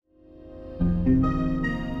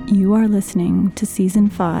You are listening to Season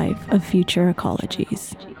 5 of Future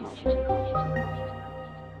Ecologies.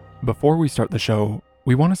 Before we start the show,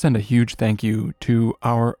 we want to send a huge thank you to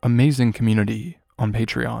our amazing community on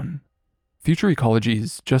Patreon. Future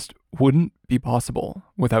Ecologies just wouldn't be possible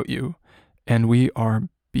without you, and we are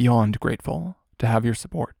beyond grateful to have your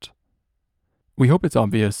support. We hope it's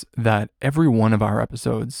obvious that every one of our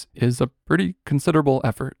episodes is a pretty considerable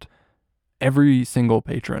effort. Every single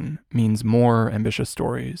patron means more ambitious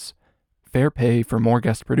stories, fair pay for more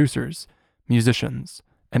guest producers, musicians,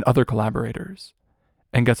 and other collaborators,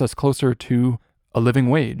 and gets us closer to a living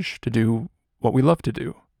wage to do what we love to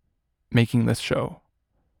do, making this show.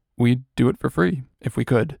 We'd do it for free if we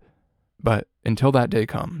could, but until that day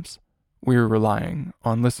comes, we're relying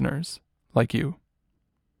on listeners like you.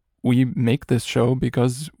 We make this show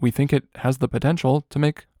because we think it has the potential to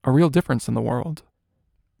make a real difference in the world.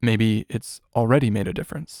 Maybe it's already made a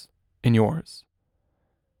difference in yours.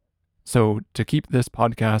 So to keep this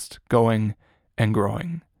podcast going and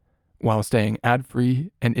growing while staying ad-free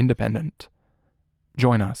and independent,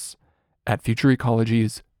 join us at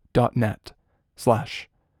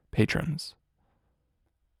futureecologies.net/patrons.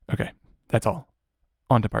 Okay, that's all.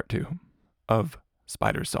 On to part 2 of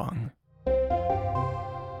Spider Song.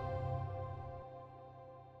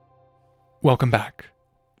 Welcome back.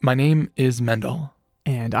 My name is Mendel.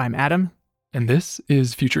 And I'm Adam. And this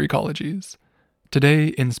is Future Ecologies. Today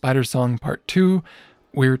in Spider Song Part 2,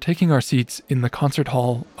 we're taking our seats in the concert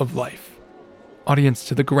hall of life. Audience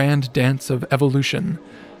to the grand dance of evolution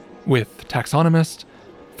with taxonomist,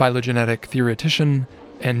 phylogenetic theoretician,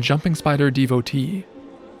 and jumping spider devotee,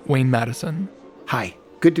 Wayne Madison. Hi,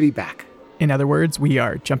 good to be back. In other words, we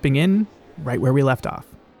are jumping in right where we left off.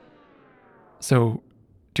 So,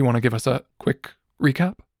 do you want to give us a quick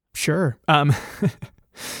recap? Sure.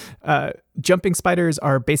 Jumping spiders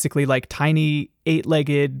are basically like tiny,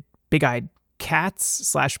 8-legged, big-eyed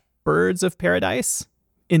cats / birds of paradise,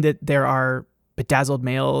 in that there are bedazzled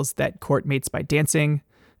males that court mates by dancing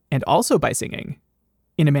and also by singing,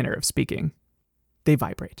 in a manner of speaking. They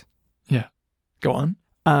vibrate. Yeah. Go on.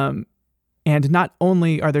 And not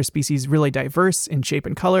only are their species really diverse in shape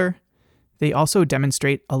and color, they also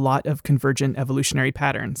demonstrate a lot of convergent evolutionary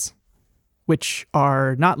patterns, which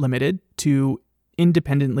are not limited to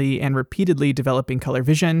independently and repeatedly developing color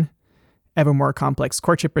vision, ever more complex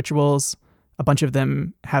courtship rituals. A bunch of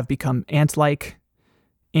them have become ant-like,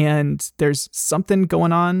 and there's something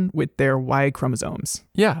going on with their Y chromosomes.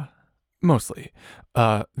 Yeah, mostly.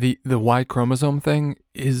 The Y chromosome thing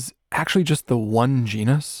is actually just the one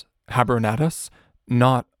genus, Habronatus,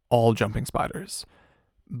 not all jumping spiders.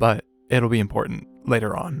 But it'll be important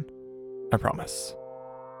later on, I promise.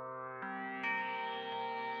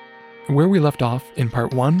 Where we left off in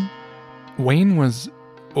part 1, Wayne was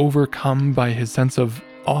overcome by his sense of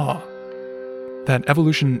awe that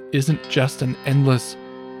evolution isn't just an endless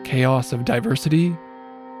chaos of diversity.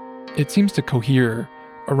 It seems to cohere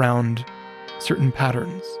around certain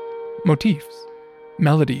patterns, motifs,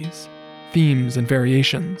 melodies, themes, and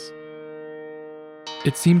variations.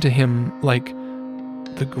 It seemed to him like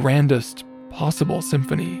the grandest possible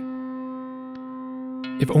symphony.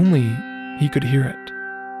 If only he could hear it.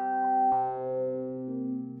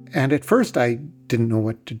 And at first I didn't know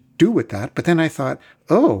what to do with that, but then I thought,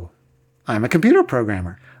 oh, I'm a computer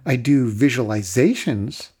programmer. I do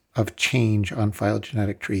visualizations of change on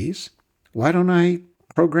phylogenetic trees. Why don't I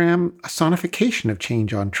program a sonification of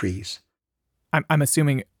change on trees? I'm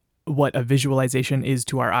assuming what a visualization is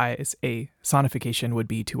to our eyes, a sonification would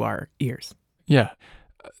be to our ears. Yeah.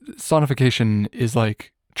 Sonification is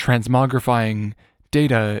like transmogrifying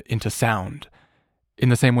data into sound, in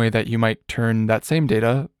the same way that you might turn that same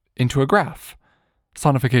data into a graph.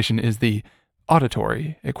 Sonification is the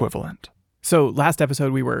auditory equivalent. So last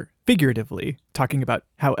episode we were figuratively talking about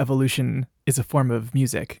how evolution is a form of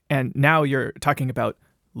music, and now you're talking about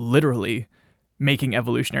literally making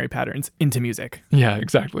evolutionary patterns into music. Yeah,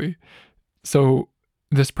 exactly. So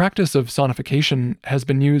this practice of sonification has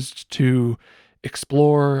been used to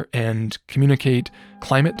explore and communicate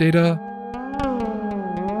climate data,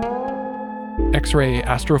 X-ray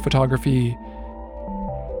astrophotography,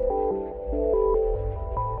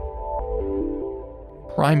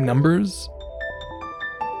 prime numbers,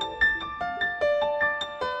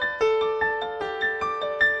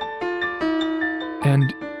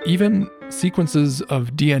 and even sequences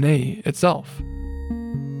of DNA itself.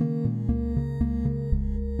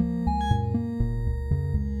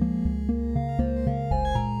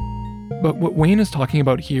 But what Wayne is talking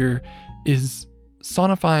about here is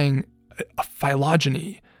sonifying a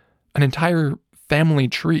phylogeny, an entire family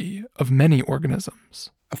tree of many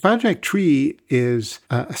organisms. A phylogenetic tree is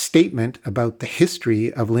a statement about the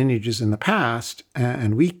history of lineages in the past,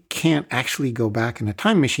 and we can't actually go back in a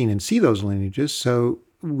time machine and see those lineages, so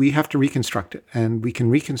we have to reconstruct it. And we can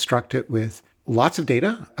reconstruct it with lots of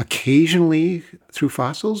data, occasionally through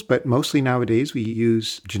fossils, but mostly nowadays we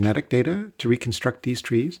use genetic data to reconstruct these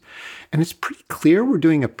trees. And it's pretty clear we're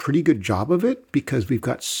doing a pretty good job of it because we've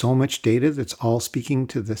got so much data that's all speaking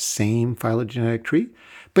to the same phylogenetic tree.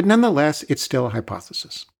 But nonetheless, it's still a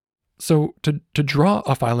hypothesis. So to draw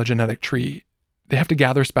a phylogenetic tree, they have to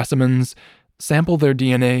gather specimens, sample their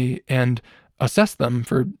DNA, and assess them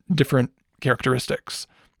for different characteristics,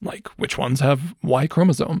 like which ones have Y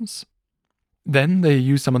chromosomes. Then they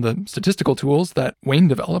use some of the statistical tools that Wayne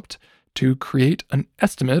developed to create an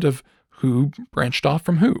estimate of who branched off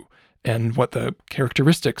from who, and what the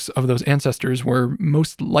characteristics of those ancestors were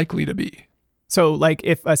most likely to be. So, like,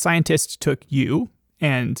 if a scientist took you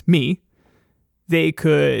and me, they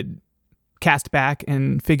could cast back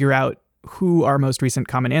and figure out who our most recent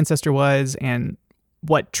common ancestor was and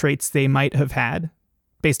what traits they might have had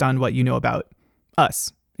based on what you know about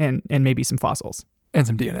us and maybe some fossils. And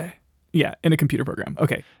some DNA. Yeah, in a computer program.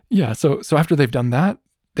 Okay. Yeah, so after they've done that,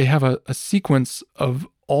 they have a sequence of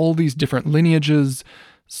all these different lineages,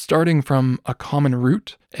 starting from a common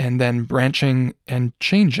root and then branching and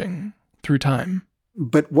changing through time.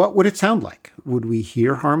 But what would it sound like? Would we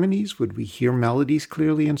hear harmonies? Would we hear melodies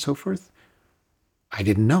clearly and so forth? I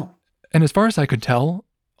didn't know. And as far as I could tell,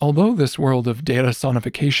 although this world of data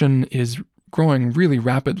sonification is growing really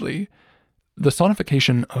rapidly, the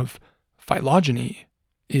sonification of phylogeny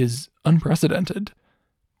is unprecedented.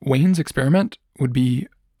 Wayne's experiment would be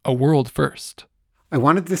a world first. I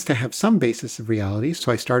wanted this to have some basis of reality,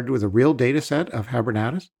 so I started with a real data set of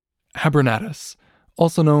Habernatus. Habernatus,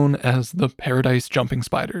 also known as the paradise jumping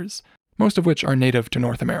spiders, most of which are native to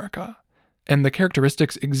North America. And the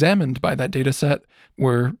characteristics examined by that data set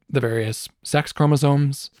were the various sex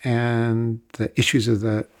chromosomes. And the issues of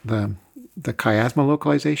the chiasma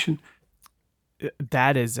localization.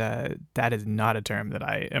 That is not a term that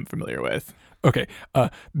I am familiar with. Okay,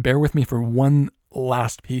 bear with me for one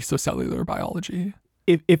last piece of cellular biology.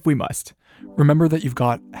 If we must. Remember that you've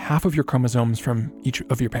got half of your chromosomes from each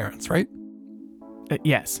of your parents, right?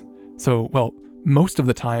 Yes. So, well, most of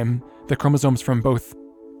the time, the chromosomes from both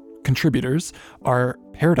contributors are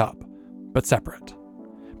paired up, but separate.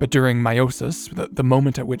 But during meiosis, the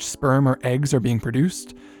moment at which sperm or eggs are being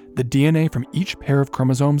produced, the DNA from each pair of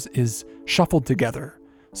chromosomes is shuffled together,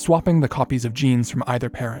 swapping the copies of genes from either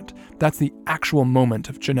parent. That's the actual moment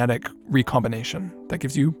of genetic recombination that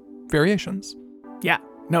gives you variations. Yeah.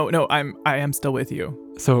 No, I am still with you.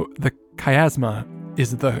 So the chiasma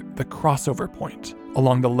is the crossover point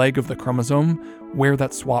along the leg of the chromosome where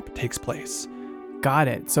that swap takes place. Got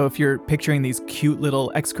it. So if you're picturing these cute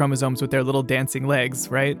little X chromosomes with their little dancing legs,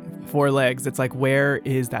 right? 4 legs, it's like, where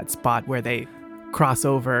is that spot where they cross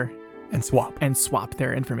over and swap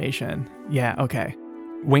their information? Yeah, okay.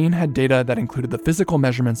 Wayne had data that included the physical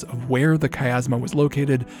measurements of where the chiasma was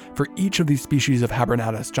located for each of these species of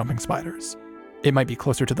Habernatus jumping spiders. It might be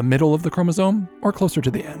closer to the middle of the chromosome or closer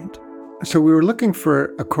to the end. So we were looking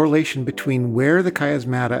for a correlation between where the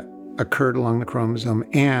chiasmata occurred along the chromosome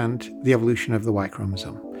and the evolution of the Y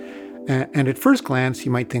chromosome. And at first glance,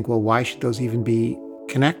 you might think, well, why should those even be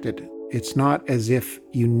connected? It's not as if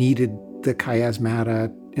you needed the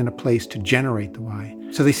chiasmata in a place to generate the Y.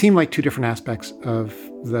 So they seem like two different aspects of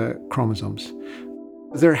the chromosomes.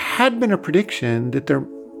 There had been a prediction that there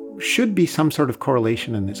should be some sort of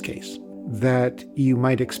correlation in this case, that you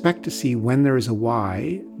might expect to see when there is a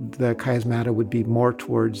Y, the chiasmata would be more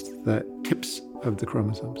towards the tips of the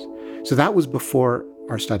chromosomes. So that was before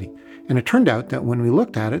our study. And it turned out that when we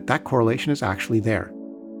looked at it, that correlation is actually there.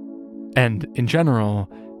 And in general,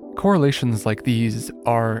 correlations like these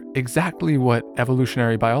are exactly what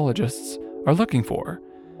evolutionary biologists are looking for,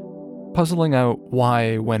 puzzling out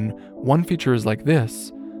why, when one feature is like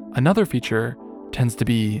this, another feature tends to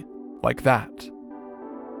be like that.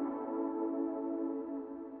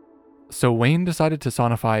 So Wayne decided to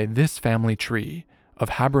sonify this family tree of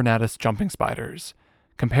Habernatus jumping spiders,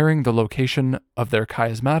 comparing the location of their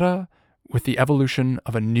chiasmata with the evolution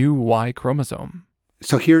of a new Y chromosome.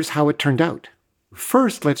 So here's how it turned out.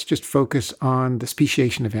 First, let's just focus on the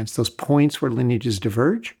speciation events, those points where lineages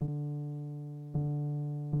diverge.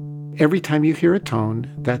 Every time you hear a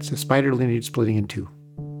tone, that's a spider lineage splitting in two.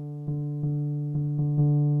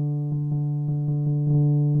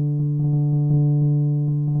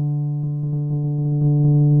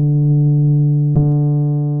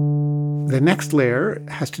 The next layer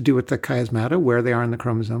has to do with the chiasmata, where they are in the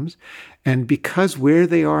chromosomes. And because where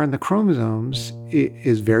they are in the chromosomes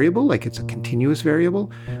is variable, like it's a continuous variable,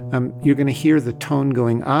 you're going to hear the tone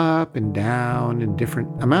going up and down in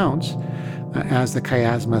different amounts as the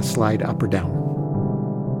chiasma slide up or down.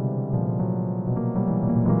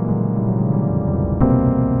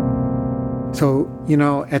 So,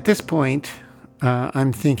 at this point,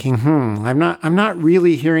 I'm thinking, I'm not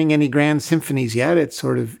really hearing any grand symphonies yet. It's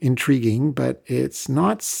sort of intriguing, but it's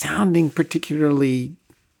not sounding particularly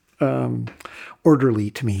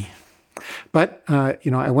orderly to me. But,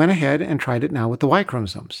 I went ahead and tried it now with the Y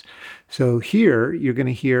chromosomes. So here, you're going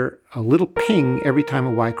to hear a little ping every time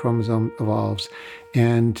a Y chromosome evolves,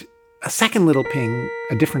 and a second little ping,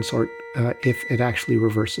 a different sort, if it actually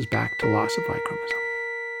reverses back to loss of Y chromosome.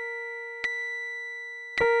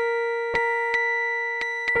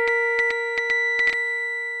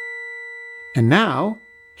 And now,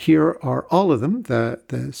 here are all of them,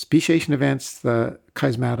 the speciation events, the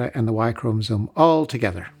chiasmata, and the Y chromosome all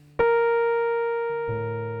together.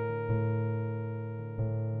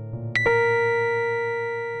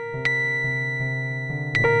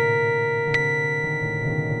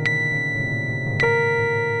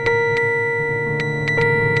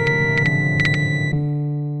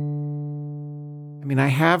 I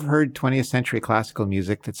have heard 20th century classical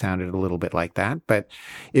music that sounded a little bit like that, but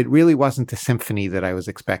it really wasn't the symphony that I was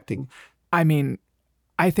expecting. I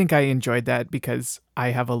think I enjoyed that because I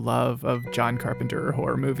have a love of John Carpenter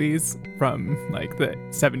horror movies from like the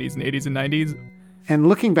 70s and 80s and 90s. And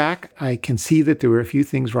looking back, I can see that there were a few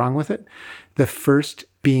things wrong with it. The first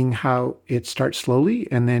being how it starts slowly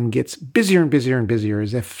and then gets busier and busier and busier,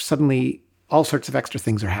 as if suddenly all sorts of extra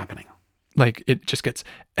things are happening. Like it just gets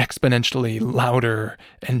exponentially louder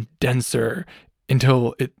and denser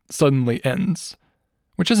until it suddenly ends,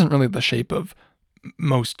 which isn't really the shape of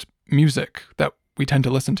most music that we tend to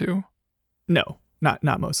listen to. No,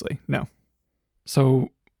 not mostly, no.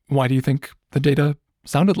 So why do you think the data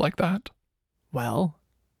sounded like that? Well,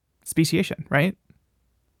 speciation, right?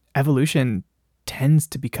 Evolution tends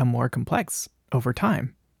to become more complex over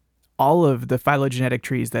time. All of the phylogenetic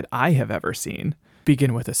trees that I have ever seen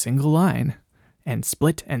begin with a single line and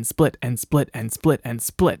split and split and split and split and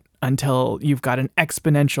split until you've got an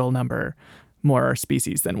exponential number more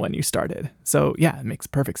species than when you started. So yeah, it makes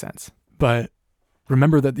perfect sense. But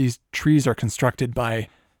remember that these trees are constructed by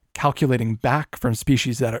calculating back from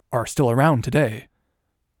species that are still around today.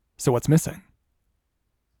 So what's missing?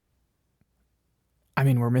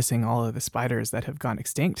 We're missing all of the spiders that have gone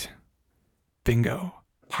extinct. Bingo.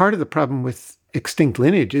 Part of the problem with extinct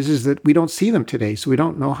lineages is that we don't see them today. So we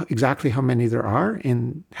don't know exactly how many there are.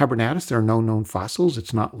 In Hibernatus, there are no known fossils.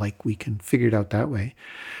 It's not like we can figure it out that way.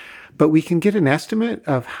 But we can get an estimate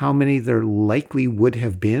of how many there likely would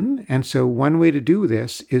have been. And so one way to do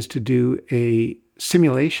this is to do a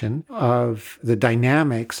simulation of the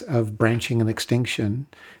dynamics of branching and extinction.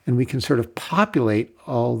 And we can sort of populate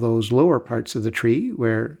all those lower parts of the tree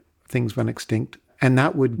where things went extinct. And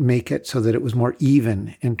that would make it so that it was more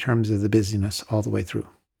even in terms of the busyness all the way through.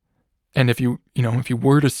 And if you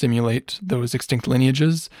were to simulate those extinct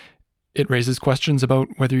lineages, it raises questions about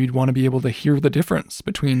whether you'd want to be able to hear the difference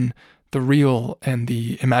between the real and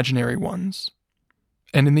the imaginary ones.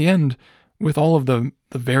 And in the end, with all of the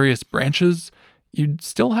various branches, you'd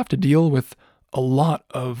still have to deal with a lot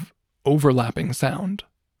of overlapping sound.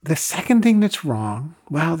 The second thing that's wrong,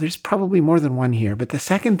 well, there's probably more than one here, but the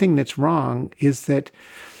second thing that's wrong is that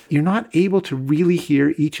you're not able to really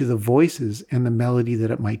hear each of the voices and the melody that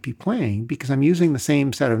it might be playing because I'm using the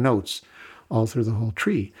same set of notes all through the whole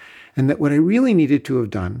tree. And that what I really needed to have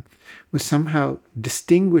done was somehow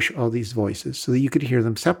distinguish all these voices so that you could hear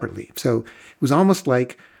them separately. So it was almost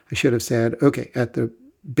like I should have said, okay, at the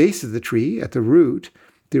base of the tree, at the root,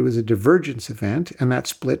 there was a divergence event, and that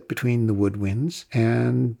split between the woodwinds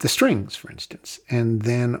and the strings, for instance. And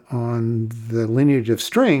then on the lineage of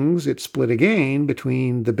strings, it split again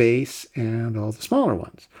between the base and all the smaller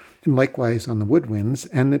ones. And likewise on the woodwinds.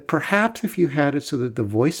 And that perhaps if you had it so that the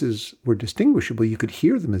voices were distinguishable, you could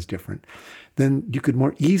hear them as different, then you could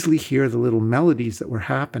more easily hear the little melodies that were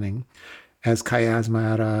happening as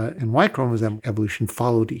chiasmata and Y chromosome evolution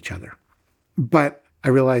followed each other. But I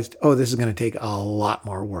realized, this is going to take a lot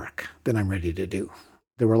more work than I'm ready to do.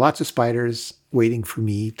 There were lots of spiders waiting for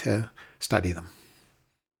me to study them.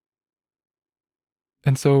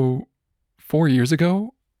 And so 4 years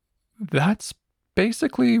ago, that's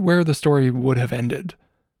basically where the story would have ended,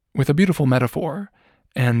 with a beautiful metaphor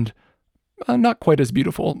and a not quite as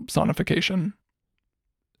beautiful sonification.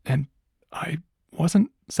 And I wasn't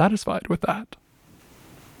satisfied with that.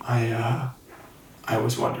 I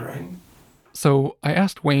was wondering So I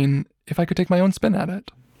asked Wayne if I could take my own spin at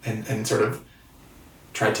it. And sort of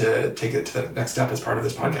tried to take it to the next step as part of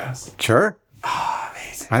this podcast. Sure.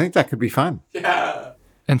 Amazing. I think that could be fun. Yeah.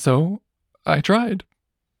 And so I tried.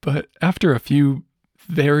 But after a few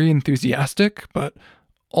very enthusiastic but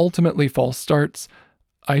ultimately false starts,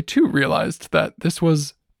 I too realized that this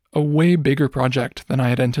was a way bigger project than I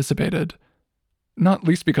had anticipated. Not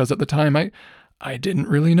least because at the time I didn't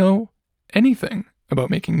really know anything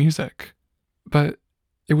about making music. But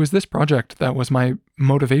it was this project that was my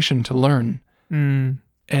motivation to learn.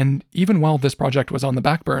 And even while this project was on the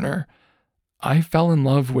back burner, I fell in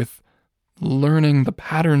love with learning the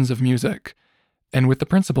patterns of music and with the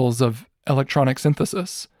principles of electronic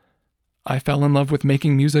synthesis. I fell in love with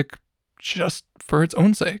making music just for its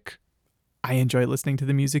own sake. I enjoy listening to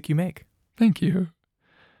the music you make. Thank you.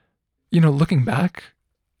 You know, looking back,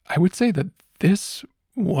 I would say that this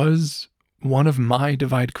was one of my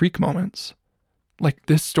Divide Creek moments. Like,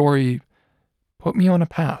 this story put me on a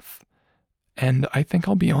path, and I think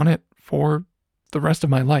I'll be on it for the rest of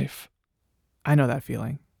my life. I know that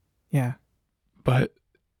feeling. Yeah. But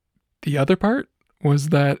the other part was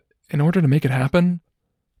that in order to make it happen,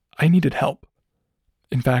 I needed help.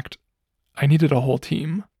 In fact, I needed a whole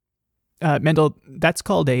team. Mendel, that's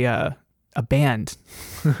called a band.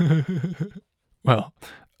 Well,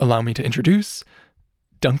 allow me to introduce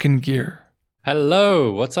Duncan Gear.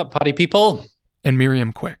 Hello, what's up, party people? And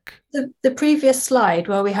Miriam Quick. The previous slide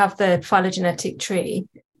where we have the phylogenetic tree,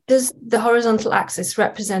 does the horizontal axis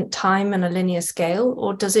represent time and a linear scale,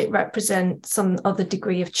 or does it represent some other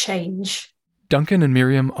degree of change? Duncan and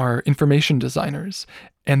Miriam are information designers,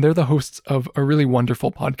 and they're the hosts of a really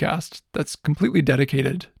wonderful podcast that's completely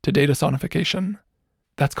dedicated to data sonification.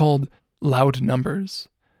 That's called Loud Numbers.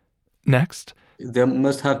 Next, there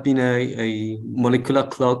must have been a molecular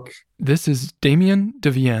clock. This is Damien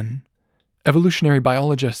Devienne, evolutionary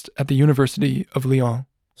biologist at the University of Lyon.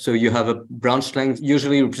 So you have a branch length,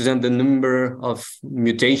 usually represent the number of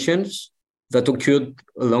mutations that occurred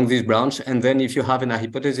along this branch. And then if you have a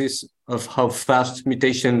hypothesis of how fast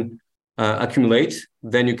mutation accumulate,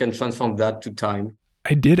 then you can transform that to time.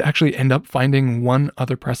 I did actually end up finding one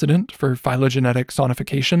other precedent for phylogenetic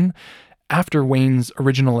sonification after Wayne's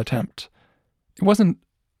original attempt. It wasn't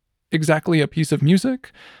exactly a piece of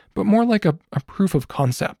music, but more like a proof of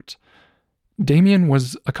concept. Damien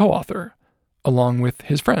was a co-author, along with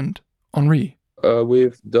his friend, Henri.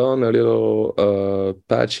 We've done a little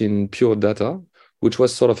patch in Pure Data, which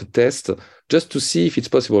was sort of a test just to see if it's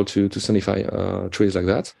possible to sonify trees like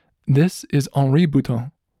that. This is Henri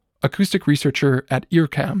Bouton, acoustic researcher at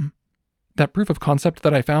EarCam. That proof of concept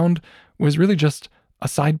that I found was really just a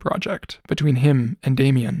side project between him and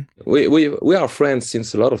Damien. We are friends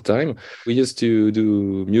since a lot of time. We used to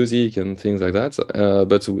do music and things like that,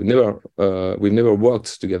 but we've never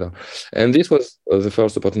worked together. And this was the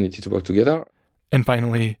first opportunity to work together. And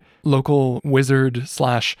finally, local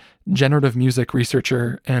wizard/generative music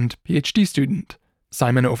researcher and PhD student,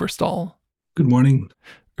 Simon Overstall. Good morning.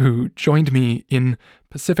 Who joined me in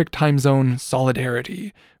Pacific time zone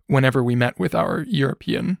solidarity whenever we met with our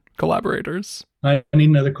European collaborators. I need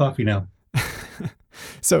another coffee now.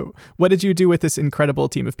 So, what did you do with this incredible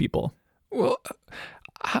team of people? Well,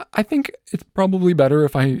 I think it's probably better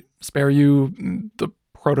if I spare you the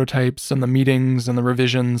prototypes and the meetings and the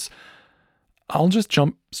revisions. I'll just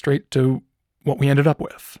jump straight to what we ended up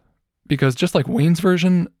with. Because just like Wayne's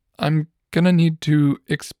version, I'm gonna need to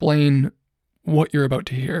explain what you're about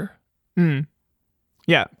to hear.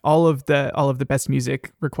 Yeah, all of the best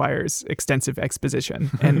music requires extensive exposition,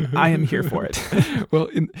 and I am here for it. Well,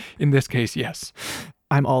 in this case, yes.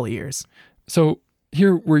 I'm all ears. So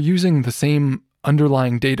here we're using the same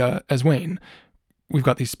underlying data as Wayne. We've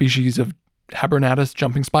got these species of Habernatus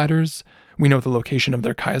jumping spiders. We know the location of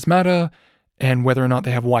their chiasmata and whether or not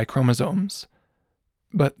they have Y chromosomes.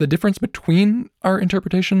 But the difference between our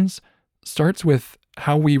interpretations starts with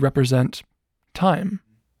how we represent time.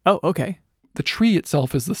 Oh, okay. The tree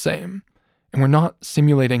itself is the same, and we're not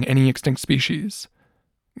simulating any extinct species.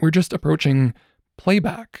 We're just approaching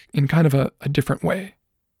playback in kind of a different way.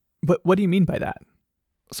 But what do you mean by that?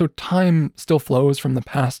 So time still flows from the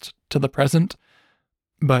past to the present,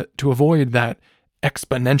 but to avoid that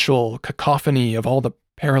exponential cacophony of all the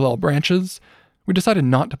parallel branches, we decided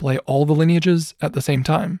not to play all the lineages at the same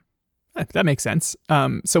time. That makes sense.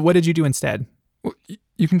 So what did you do instead? Well,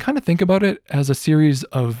 you can kind of think about it as a series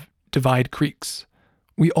of divide creeks.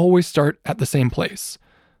 We always start at the same place,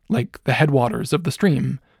 like the headwaters of the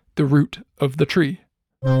stream, the root of the tree.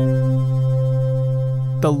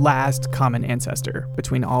 The last common ancestor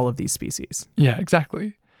between all of these species. Yeah,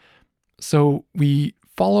 exactly. So we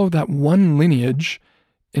follow that one lineage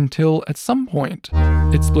until at some point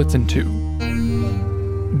it splits in two.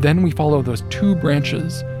 Then we follow those two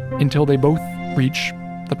branches until they both reach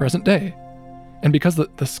the present day. And because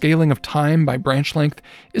the scaling of time by branch length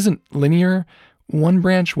isn't linear, one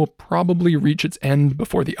branch will probably reach its end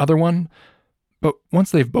before the other one. But once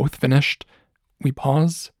they've both finished, we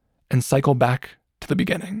pause and cycle back to the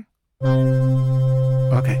beginning.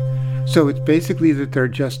 Okay. So it's basically that there are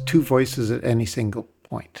just two voices at any single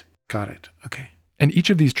point. Got it. Okay. And each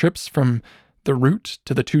of these trips from the root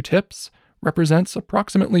to the two tips represents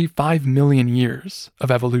approximately 5 million years of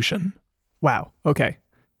evolution. Wow. Okay.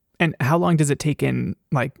 And how long does it take in,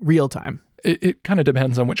 like, real time? It kind of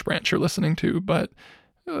depends on which branch you're listening to, but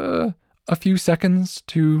a few seconds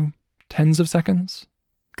to tens of seconds.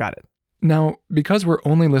 Got it. Now, because we're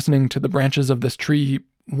only listening to the branches of this tree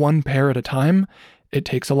one pair at a time, it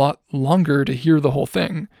takes a lot longer to hear the whole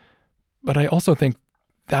thing. But I also think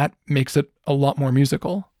that makes it a lot more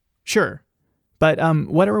musical. Sure. But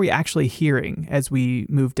what are we actually hearing as we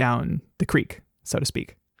move down the creek, so to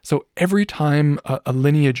speak? So every time a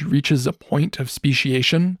lineage reaches a point of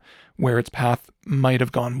speciation where its path might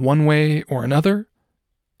have gone one way or another,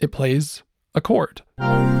 it plays a chord.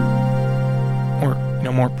 Or,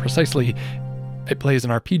 more precisely, it plays an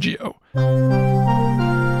arpeggio,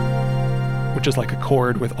 which is like a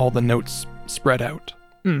chord with all the notes spread out.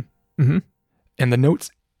 Mm-hmm. And the notes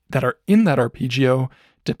that are in that arpeggio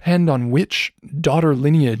depend on which daughter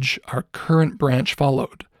lineage our current branch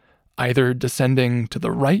followed, either descending to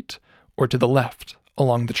the right or to the left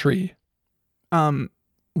along the tree.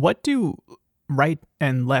 What do right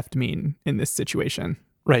and left mean in this situation?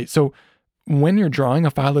 Right. So when you're drawing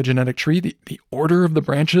a phylogenetic tree, the order of the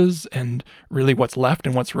branches and really what's left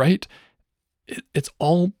and what's right, it's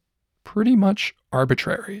all pretty much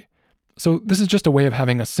arbitrary. So this is just a way of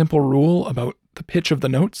having a simple rule about the pitch of the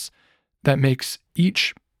notes that makes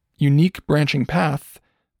each unique branching path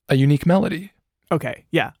a unique melody. Okay,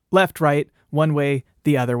 yeah. Left, right, one way,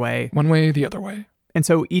 the other way. One way, the other way. And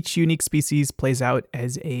so each unique species plays out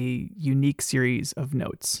as a unique series of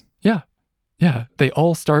notes. Yeah, they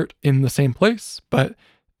all start in the same place, but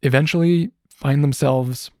eventually find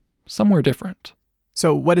themselves somewhere different.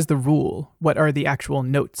 So what is the rule? What are the actual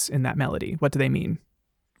notes in that melody? What do they mean?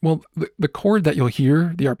 Well, the chord that you'll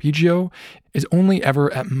hear, the arpeggio, is only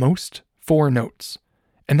ever at most 4 notes.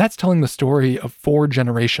 And that's telling the story of 4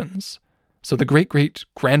 generations. So the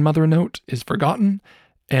great-great-grandmother note is forgotten,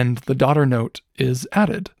 and the daughter note is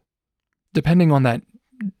added. Depending on that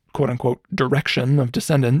quote-unquote direction of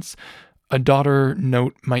descendants, a daughter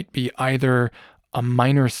note might be either a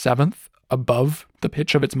minor 7th above the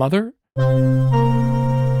pitch of its mother,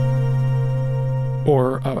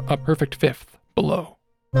 or a perfect 5th below.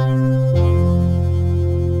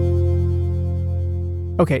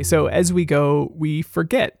 Okay, so as we go, we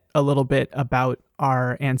forget a little bit about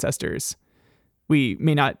our ancestors. We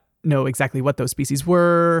may not know exactly what those species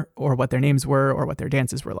were, or what their names were, or what their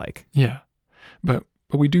dances were like. Yeah, but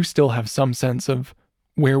we do still have some sense of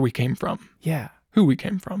where we came from. Yeah. Who we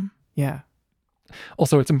came from. Yeah.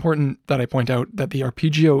 Also, it's important that I point out that the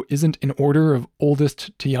arpeggio isn't in order of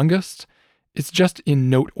oldest to youngest. It's just in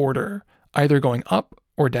note order, either going up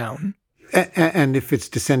or down. And if it's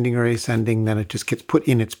descending or ascending, then it just gets put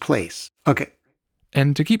in its place. Okay.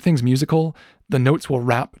 And to keep things musical, the notes will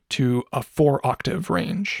wrap to a 4-octave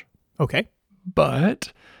range. Okay.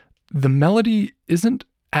 But the melody isn't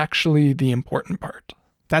actually the important part.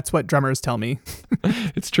 That's what drummers tell me.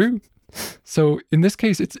 It's true. So in this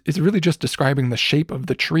case, it's really just describing the shape of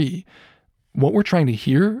the tree. What we're trying to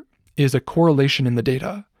hear is a correlation in the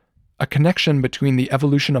data, a connection between the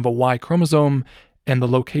evolution of a Y chromosome and the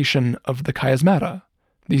location of the chiasmata,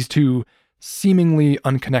 these two seemingly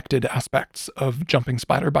unconnected aspects of jumping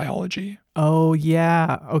spider biology. Oh,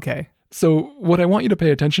 yeah. Okay. So what I want you to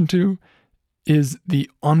pay attention to is the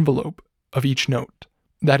envelope of each note.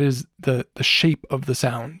 That is the shape of the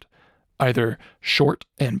sound, either short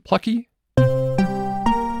and plucky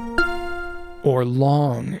or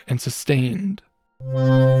long and sustained.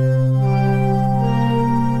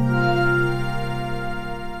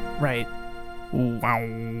 Right.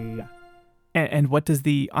 Wow. And what does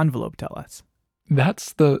the envelope tell us?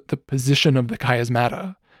 That's the position of the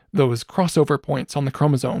chiasmata, those crossover points on the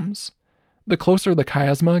chromosomes. The closer the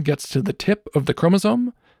chiasma gets to the tip of the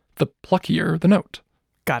chromosome, the pluckier the note.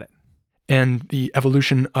 Got it. And the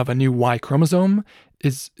evolution of a new Y chromosome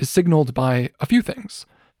is signaled by a few things.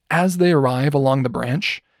 As they arrive along the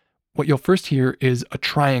branch, what you'll first hear is a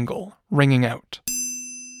triangle ringing out.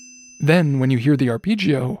 Then, when you hear the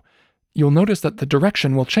arpeggio, you'll notice that the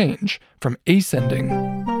direction will change from ascending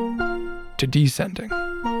to descending.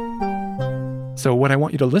 So what I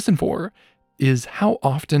want you to listen for is how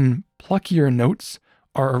often pluckier notes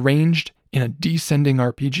are arranged in a descending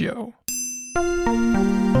arpeggio.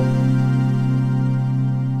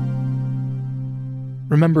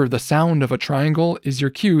 Remember, the sound of a triangle is your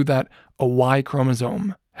cue that a Y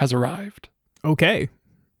chromosome has arrived. Okay.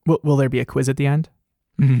 Will there be a quiz at the end?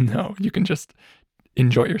 No, you can just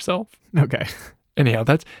enjoy yourself. Okay. Anyhow,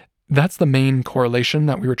 that's the main correlation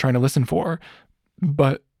that we were trying to listen for,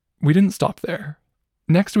 but we didn't stop there.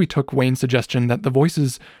 Next, we took Wayne's suggestion that the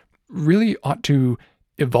voices really ought to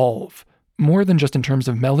evolve, more than just in terms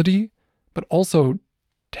of melody, but also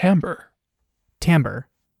timbre. Timbre.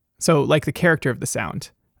 So like the character of the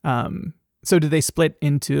sound. So do they split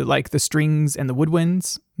into like the strings and the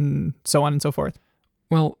woodwinds and so on and so forth?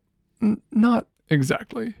 Well, not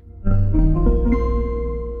exactly.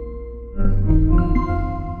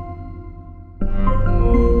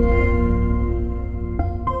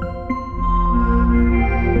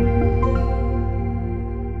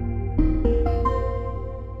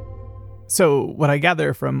 So what I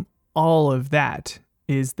gather from all of that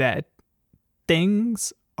is that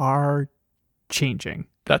things are changing.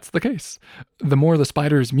 That's the case. The more the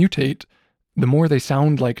spiders mutate, the more they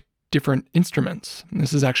sound like different instruments.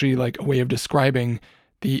 This is actually like a way of describing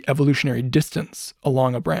the evolutionary distance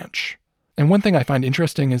along a branch. And one thing I find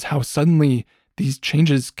interesting is how suddenly these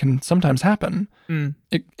changes can sometimes happen.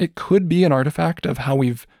 It could be an artifact of how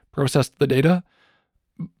we've processed the data,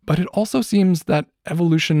 but it also seems that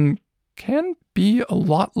evolution can be a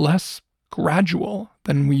lot less gradual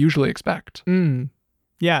than we usually expect.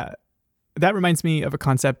 Yeah. That reminds me of a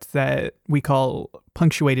concept that we call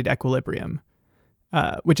punctuated equilibrium,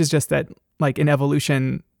 which is just that, like in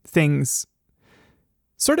evolution, things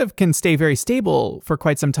sort of can stay very stable for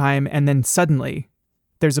quite some time, and then suddenly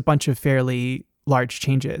there's a bunch of fairly large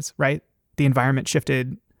changes, right? The environment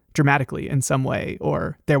shifted dramatically in some way,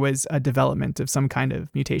 or there was a development of some kind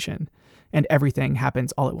of mutation, and everything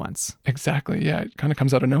happens all at once. Exactly, yeah, it kind of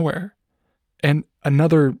comes out of nowhere. And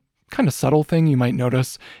another kind of subtle thing you might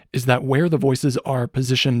notice is that where the voices are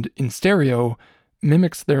positioned in stereo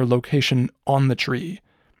mimics their location on the tree.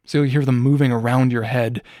 So you'll hear them moving around your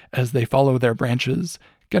head as they follow their branches,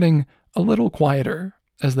 getting a little quieter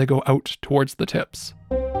as they go out towards the tips.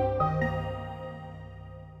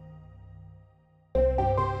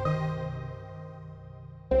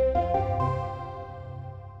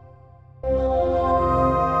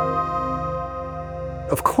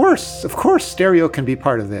 Of course, stereo can be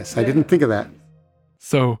part of this. I didn't think of that.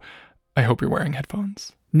 So I hope you're wearing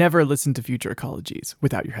headphones. Never listen to Future Ecologies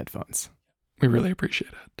without your headphones. We really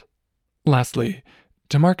appreciate it. Lastly,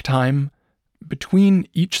 to mark time between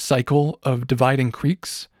each cycle of dividing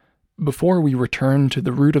creeks, before we return to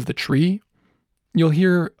the root of the tree, you'll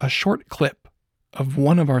hear a short clip of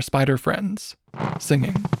one of our spider friends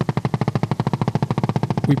singing.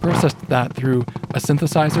 We processed that through a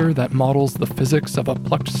synthesizer that models the physics of a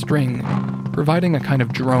plucked string, providing a kind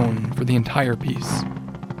of drone for the entire piece,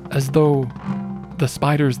 as though the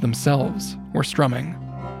spiders themselves were strumming.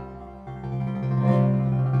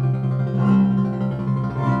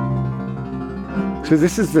 So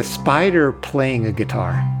this is the spider playing a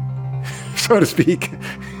guitar, so to speak.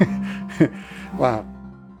 Wow.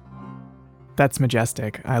 That's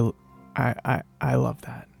majestic. I love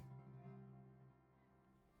that.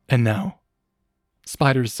 And now,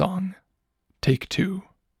 Spider's Song, Take 2,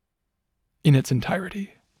 in its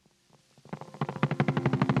entirety.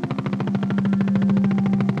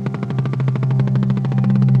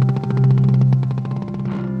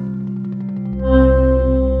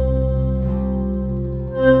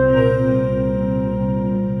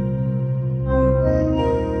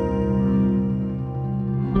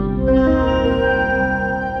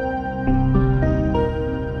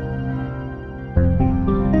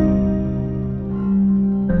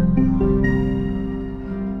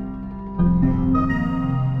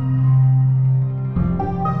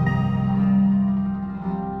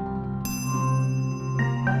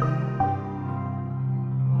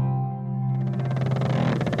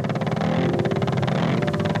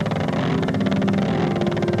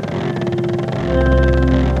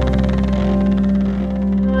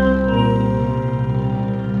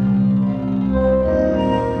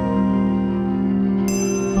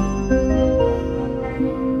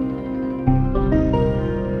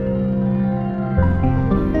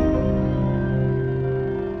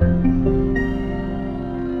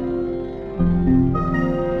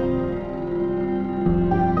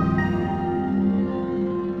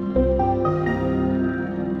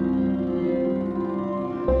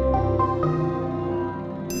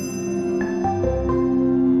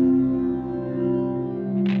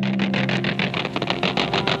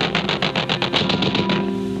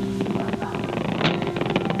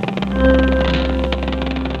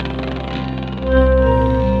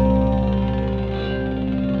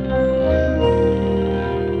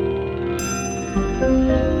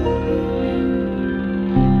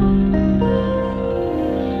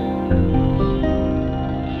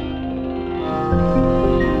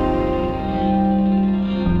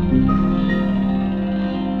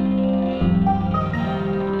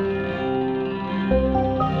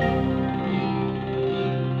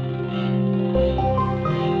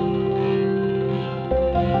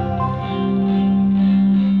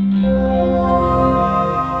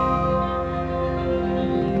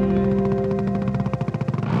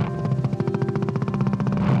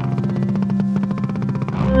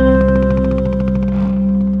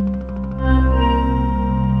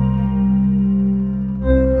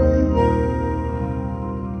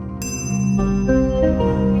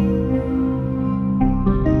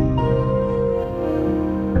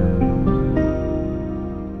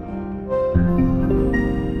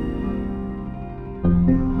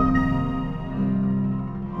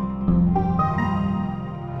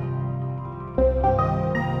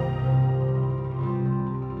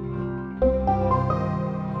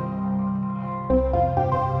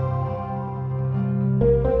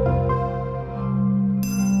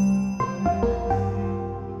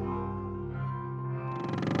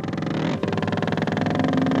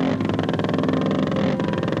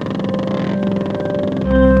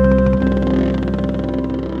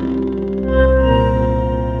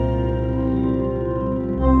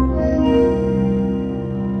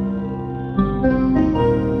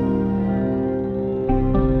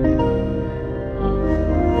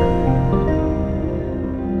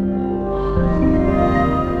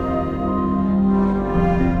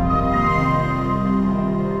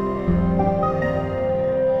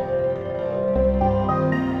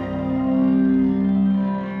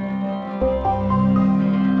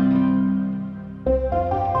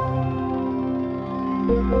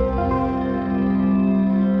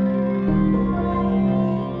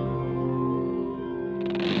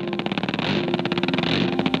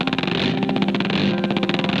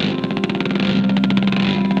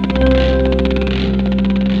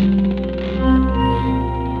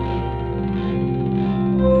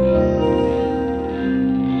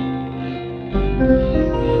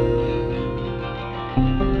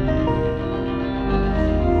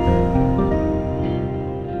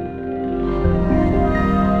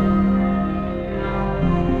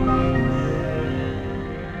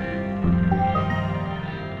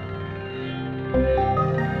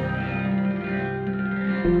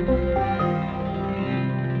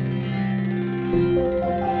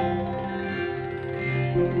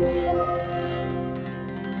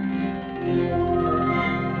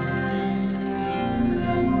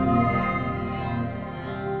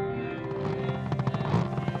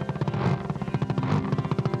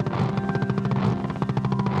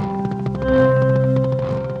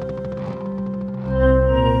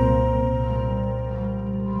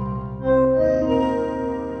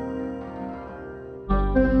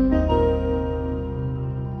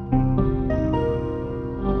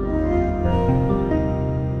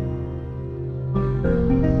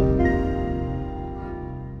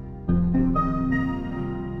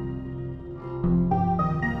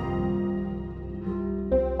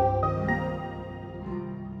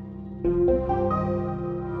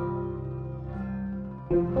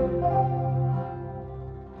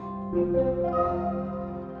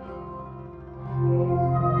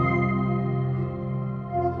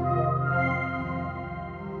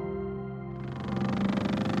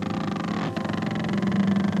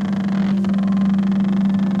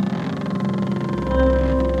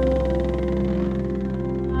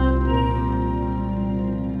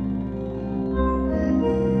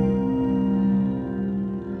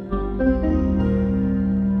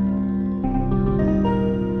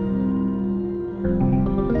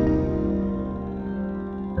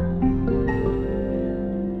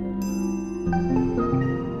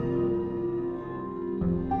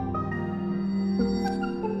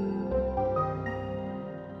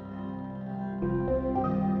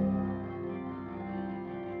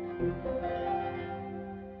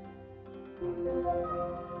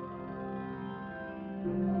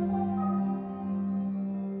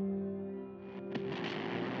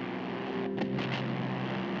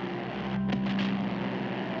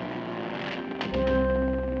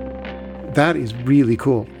 That is really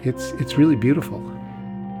cool. It's really beautiful.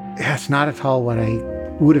 It's not at all what I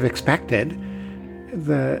would have expected.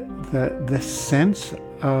 The sense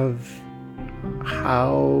of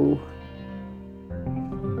how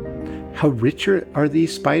rich are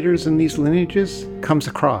these spiders and these lineages comes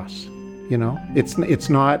across. You know, the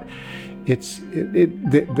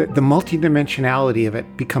multidimensionality of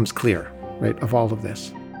it becomes clear, right? Of all of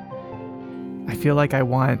this. I feel like I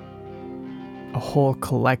want a whole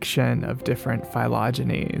collection of different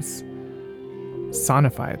phylogenies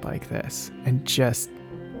sonified like this and just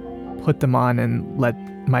put them on and let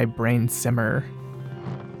my brain simmer.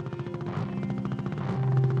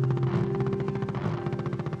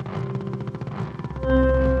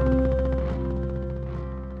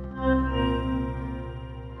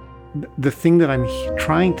 The thing that I'm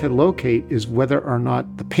trying to locate is whether or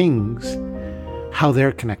not the pings, how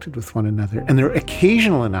they're connected with one another. And they're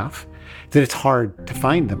occasional enough that it's hard to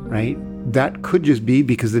find them, right? That could just be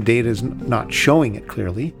because the data is not showing it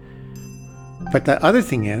clearly. But the other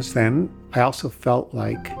thing is then, I also felt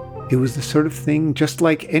like it was the sort of thing, just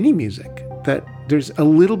like any music, that there's a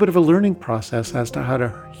little bit of a learning process as to how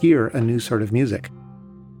to hear a new sort of music,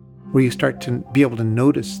 where you start to be able to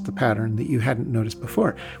notice the pattern that you hadn't noticed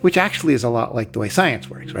before, which actually is a lot like the way science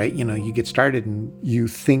works, right? You know, you get started and you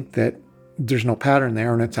think that there's no pattern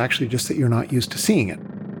there, and it's actually just that you're not used to seeing it.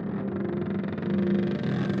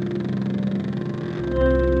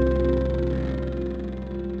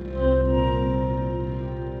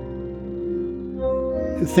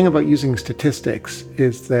 The thing about using statistics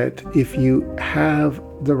is that if you have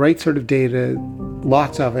the right sort of data,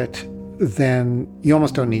 lots of it, then you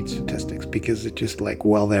almost don't need statistics because it's just like,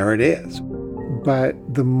 well, there it is. But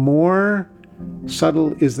the more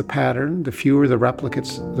subtle is the pattern, the fewer the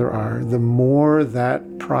replicates there are, the more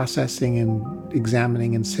that processing and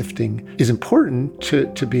examining and sifting is important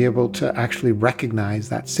to be able to actually recognize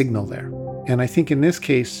that signal there. And I think in this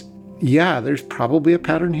case, yeah, there's probably a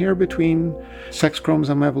pattern here between sex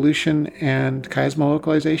chromosome evolution and chiasmal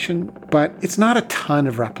localization, but it's not a ton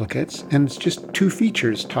of replicates, and it's just two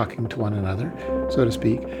features talking to one another, so to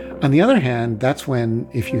speak. On the other hand, that's when,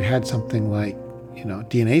 if you had something like,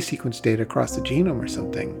 DNA sequence data across the genome or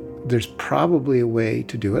something, there's probably a way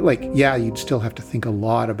to do it. Like, yeah, you'd still have to think a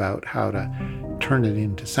lot about how to turn it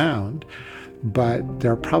into sound, but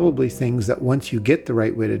there are probably things that once you get the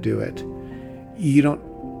right way to do it, you don't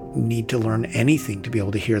need to learn anything to be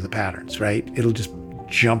able to hear the patterns, right? It'll just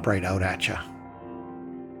jump right out at you.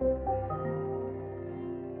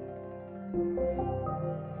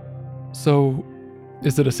 So,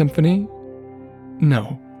 is it a symphony?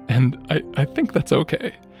 No, and I think that's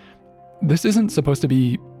okay. This isn't supposed to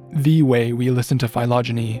be the way we listen to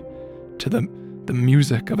phylogeny, to the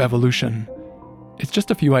music of evolution. It's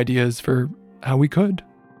just a few ideas for how we could.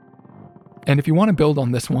 And if you want to build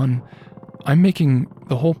on this one, I'm making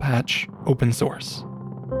the whole patch open source.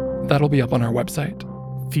 That'll be up on our website,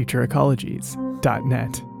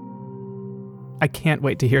 futureecologies.net. I can't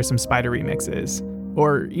wait to hear some spider remixes,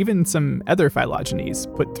 or even some other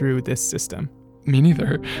phylogenies put through this system. Me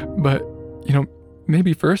neither, but,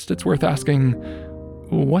 maybe first it's worth asking,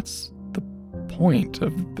 what's the point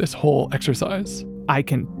of this whole exercise? I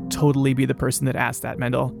can totally be the person that asked that,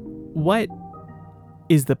 Mendel. What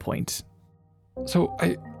is the point? So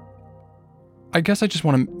I guess I just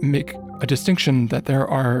want to make a distinction that there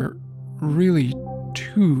are really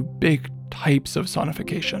two big types of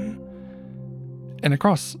sonification. And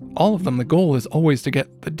across all of them, the goal is always to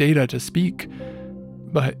get the data to speak.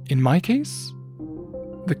 But in my case,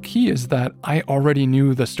 the key is that I already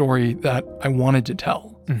knew the story that I wanted to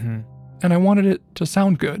tell. Mm-hmm. And I wanted it to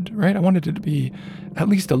sound good, right? I wanted it to be at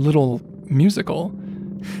least a little musical.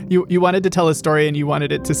 You wanted to tell a story and you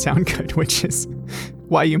wanted it to sound good, which is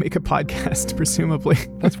why you make a podcast, presumably.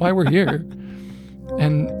 That's why we're here.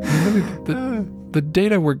 And really, the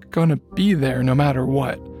data were going to be there no matter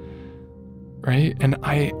what, right? And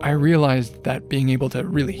I realized that being able to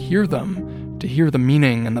really hear them, to hear the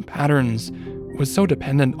meaning and the patterns, was so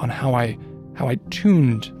dependent on how I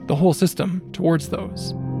tuned the whole system towards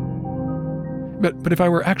those. But if I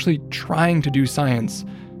were actually trying to do science,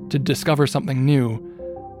 to discover something new,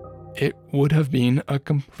 it would have been a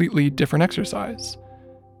completely different exercise.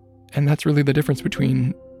 And that's really the difference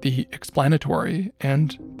between the explanatory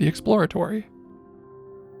and the exploratory.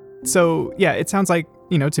 So, yeah, it sounds like,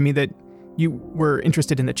 to me that you were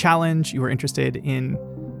interested in the challenge, you were interested in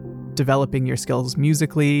developing your skills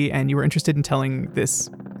musically, and you were interested in telling this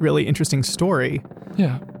really interesting story.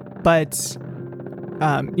 Yeah. But,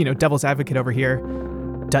 devil's advocate over here,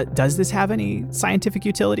 does this have any scientific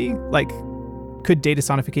utility? Like, could data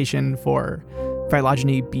sonification for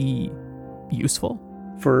phylogeny be useful?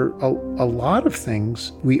 For a lot of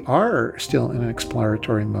things, we are still in an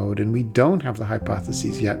exploratory mode, and we don't have the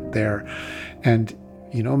hypotheses yet there. And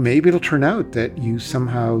maybe it'll turn out that you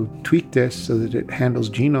somehow tweak this so that it handles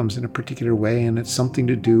genomes in a particular way, and it's something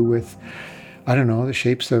to do with, I don't know, the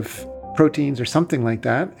shapes of proteins or something like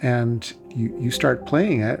that. And you start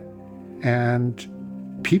playing it, and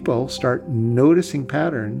people start noticing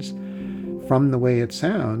patterns from the way it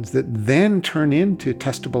sounds that then turn into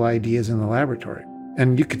testable ideas in the laboratory.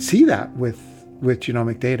 And you could see that with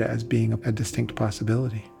genomic data as being a distinct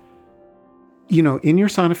possibility. In your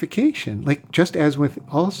sonification, like just as with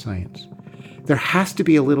all science, there has to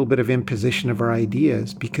be a little bit of imposition of our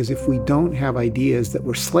ideas, because if we don't have ideas that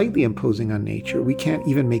we're slightly imposing on nature, we can't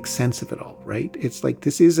even make sense of it all, right? It's like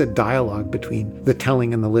this is a dialogue between the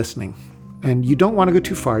telling and the listening. And you don't want to go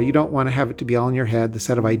too far. You don't want to have it to be all in your head, the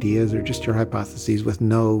set of ideas or just your hypotheses with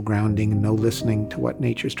no grounding and no listening to what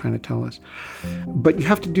nature's trying to tell us. But you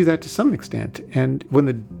have to do that to some extent. And when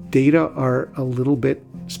the data are a little bit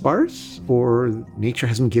sparse, or nature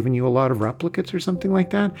hasn't given you a lot of replicates or something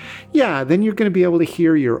like that, yeah, then you're going to be able to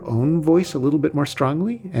hear your own voice a little bit more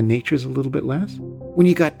strongly and nature's a little bit less. When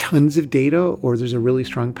you got tons of data, or there's a really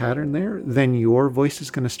strong pattern there, then your voice is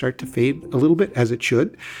going to start to fade a little bit, as it should,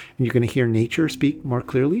 and you're going to hear nature speak more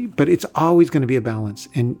clearly. But it's always going to be a balance.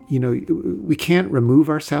 And, we can't remove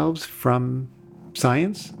ourselves from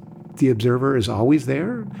science. The observer is always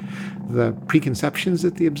there. The preconceptions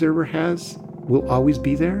that the observer has will always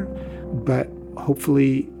be there. But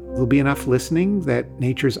hopefully there'll be enough listening that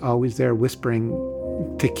nature's always there whispering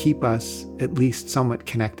to keep us at least somewhat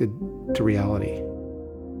connected to reality.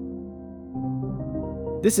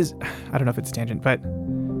 This is, I don't know if it's a tangent, but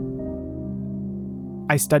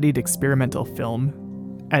I studied experimental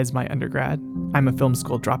film as my undergrad. I'm a film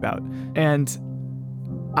school dropout, and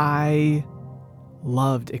I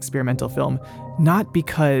loved experimental film, not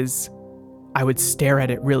because I would stare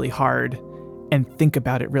at it really hard and think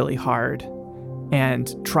about it really hard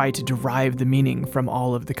and try to derive the meaning from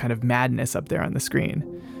all of the kind of madness up there on the screen.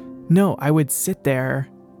 No, I would sit there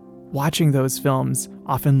watching those films,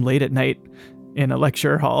 often late at night in a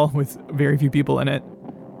lecture hall with very few people in it,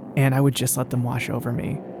 and I would just let them wash over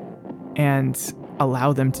me and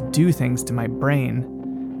allow them to do things to my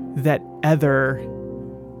brain that other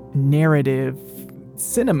narrative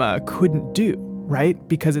cinema couldn't do, right?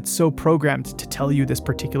 Because it's so programmed to tell you this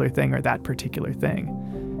particular thing or that particular thing.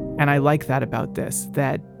 And I like that about this,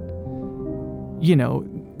 that, you know,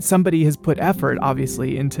 somebody has put effort,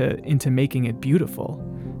 obviously, into making it beautiful,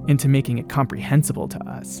 into making it comprehensible to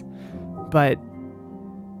us. But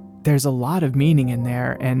there's a lot of meaning in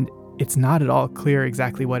there, and it's not at all clear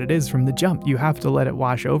exactly what it is from the jump. You have to let it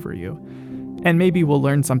wash over you. And maybe we'll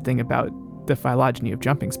learn something about the phylogeny of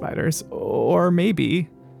jumping spiders, or maybe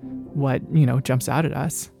what, you know, jumps out at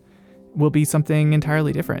us will be something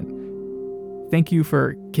entirely different. Thank you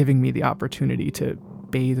for giving me the opportunity to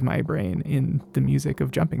bathe my brain in the music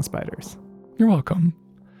of jumping spiders. You're welcome.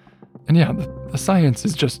 And yeah, the science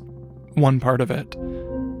is just one part of it.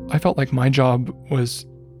 I felt like my job was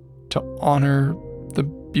to honor the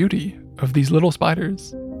beauty of these little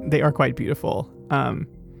spiders. They are quite beautiful.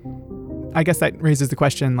 I guess that raises the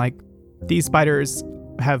question, like, these spiders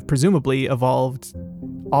have presumably evolved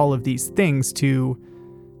all of these things to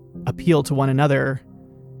appeal to one another.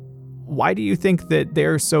 Why do you think that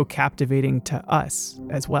they're so captivating to us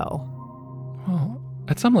as well? Well,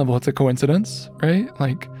 at some level, it's a coincidence, right?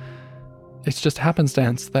 Like, it's just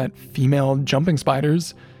happenstance that female jumping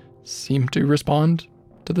spiders seem to respond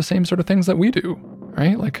to the same sort of things that we do,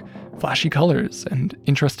 right? Like flashy colors and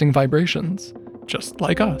interesting vibrations, just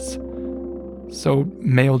like us. So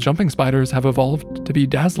male jumping spiders have evolved to be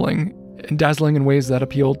dazzling in ways that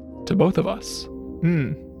appeal to both of us.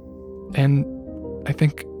 And I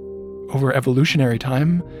think over evolutionary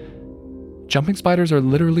time, jumping spiders are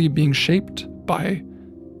literally being shaped by,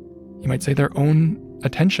 you might say, their own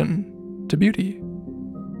attention to beauty.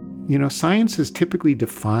 You know, science is typically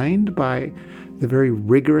defined by the very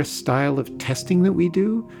rigorous style of testing that we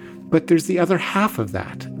do, but there's the other half of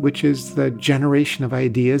that, which is the generation of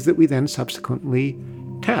ideas that we then subsequently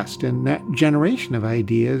test. And that generation of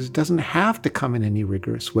ideas doesn't have to come in any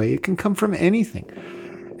rigorous way. It can come from anything.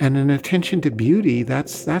 And an attention to beauty,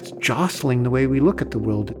 that's jostling the way we look at the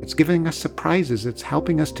world. It's giving us surprises. It's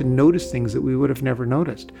helping us to notice things that we would have never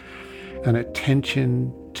noticed. An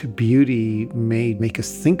attention to beauty may make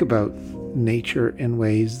us think about nature in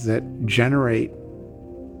ways that generate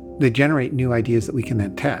new ideas that we can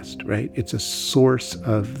then test, right? It's a source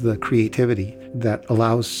of the creativity that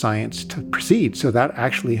allows science to proceed. So that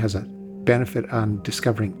actually has a benefit on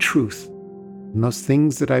discovering truth. And those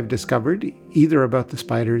things that I've discovered, either about the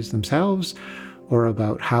spiders themselves or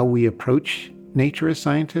about how we approach nature as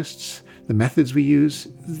scientists, the methods we use,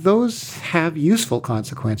 those have useful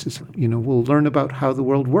consequences. You know, we'll learn about how the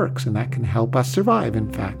world works, and that can help us survive,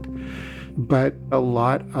 in fact. But a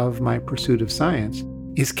lot of my pursuit of science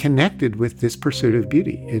is connected with this pursuit of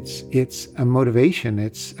beauty. It's a motivation.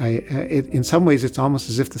 In some ways, it's almost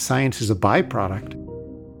as if the science is a byproduct.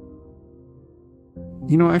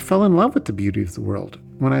 You know, I fell in love with the beauty of the world.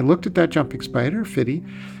 When I looked at that jumping spider, Fiddy,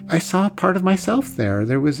 I saw a part of myself there.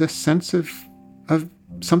 There was a sense of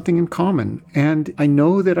something in common. And I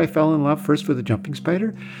know that I fell in love first with the jumping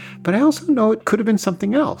spider, but I also know it could have been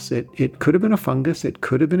something else. It could have been a fungus. It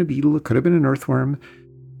could have been a beetle. It could have been an earthworm.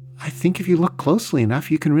 I think if you look closely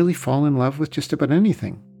enough, you can really fall in love with just about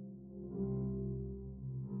anything.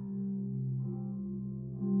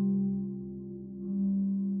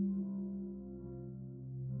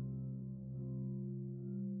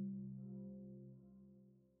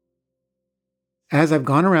 As I've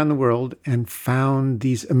gone around the world and found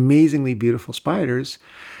these amazingly beautiful spiders,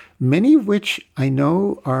 many of which I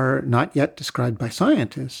know are not yet described by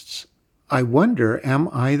scientists, I wonder, am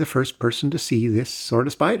I the first person to see this sort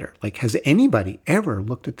of spider? Like, has anybody ever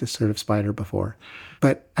looked at this sort of spider before?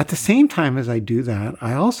 But at the same time as I do that,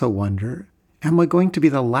 I also wonder, am I going to be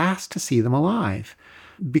the last to see them alive?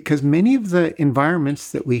 Because many of the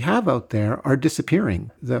environments that we have out there are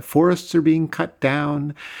disappearing. The forests are being cut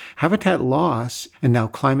down, habitat loss, and now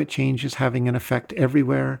climate change is having an effect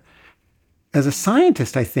everywhere. As a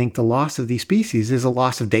scientist, I think the loss of these species is a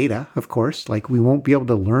loss of data, of course, like we won't be able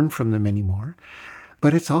to learn from them anymore.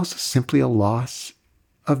 But it's also simply a loss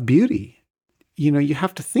of beauty. You know, you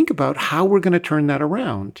have to think about how we're going to turn that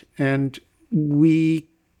around. And we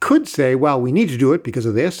could say, well, we need to do it because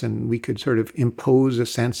of this, and we could sort of impose a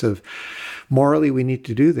sense of morally we need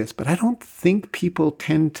to do this. But I don't think people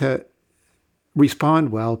tend to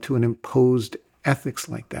respond well to an imposed ethics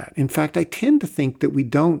like that. In fact, I tend to think that we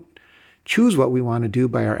don't choose what we want to do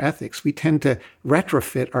by our ethics. We tend to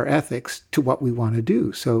retrofit our ethics to what we want to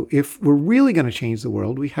do. So if we're really going to change the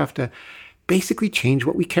world, we have to basically change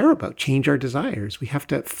what we care about, change our desires. We have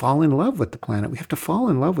to fall in love with the planet. We have to fall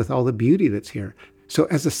in love with all the beauty that's here. So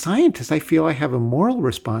as a scientist, I feel I have a moral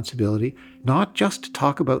responsibility, not just to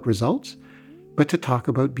talk about results, but to talk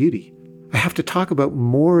about beauty. I have to talk about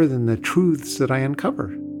more than the truths that I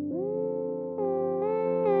uncover.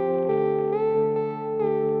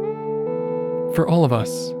 For all of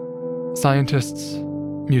us, scientists,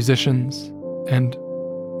 musicians, and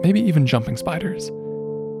maybe even jumping spiders,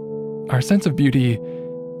 our sense of beauty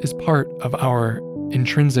is part of our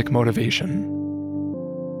intrinsic motivation.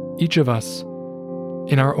 Each of us,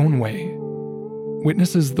 in our own way,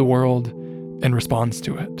 witnesses the world and responds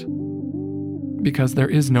to it. Because there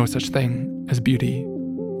is no such thing as beauty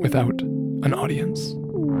without an audience.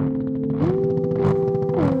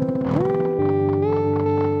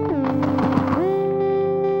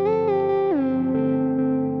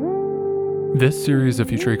 This series of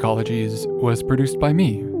Future Ecologies was produced by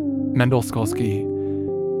me, Mendel Skulski,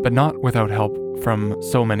 but not without help from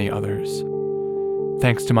so many others.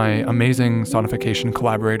 Thanks to my amazing sonification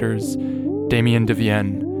collaborators, Damien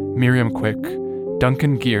Devienne, Miriam Quick,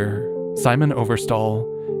 Duncan Gear, Simon Overstall,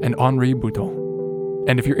 and Henri Bouton.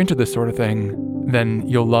 And if you're into this sort of thing, then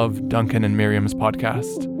you'll love Duncan and Miriam's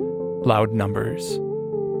podcast, Loud Numbers.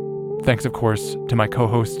 Thanks, of course, to my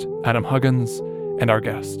co-host, Adam Huggins, and our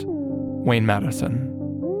guest, Wayne Madison.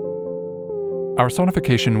 Our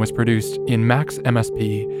sonification was produced in Max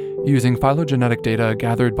MSP using phylogenetic data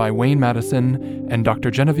gathered by Wayne Madison and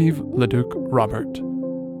Dr. Genevieve Leduc Robert.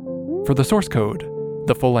 For the source code,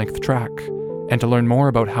 the full-length track, and to learn more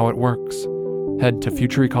about how it works, head to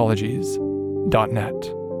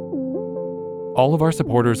futureecologies.net. All of our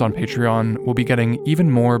supporters on Patreon will be getting even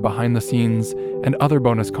more behind-the-scenes and other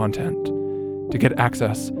bonus content. To get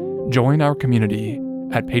access, join our community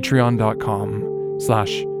at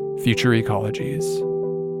patreon.com/futureecologies.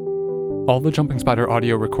 All the Jumping Spider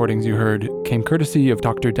audio recordings you heard came courtesy of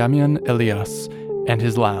Dr. Damian Elias and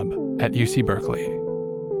his lab at UC Berkeley.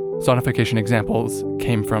 Sonification examples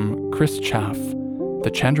came from Chris Chaff,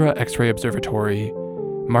 the Chandra X-ray Observatory,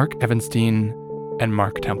 Mark Evanstein, and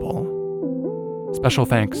Mark Temple. Special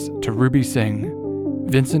thanks to Ruby Singh,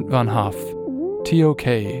 Vincent Van Hoff,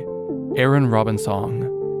 T.O.K., Aaron Robinsong,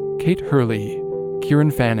 Kate Hurley,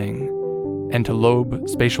 Kieran Fanning, and to Loeb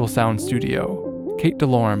Spatial Sound Studio, Kate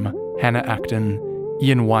Delorme, Hannah Acton,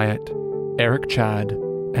 Ian Wyatt, Eric Chad,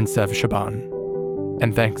 and Sev Shaban.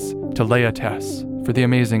 And thanks to Leah Tess for the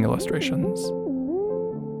amazing illustrations.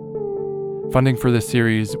 Funding for this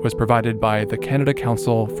series was provided by the Canada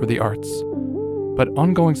Council for the Arts, but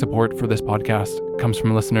ongoing support for this podcast comes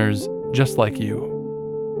from listeners just like you.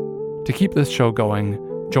 To keep this show going,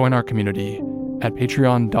 join our community at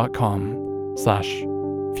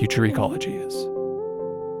patreon.com/futureecologies.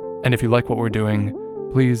 And if you like what we're doing,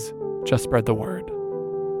 please just spread the word.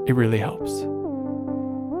 It really helps.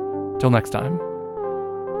 Till next time,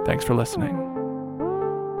 thanks for listening.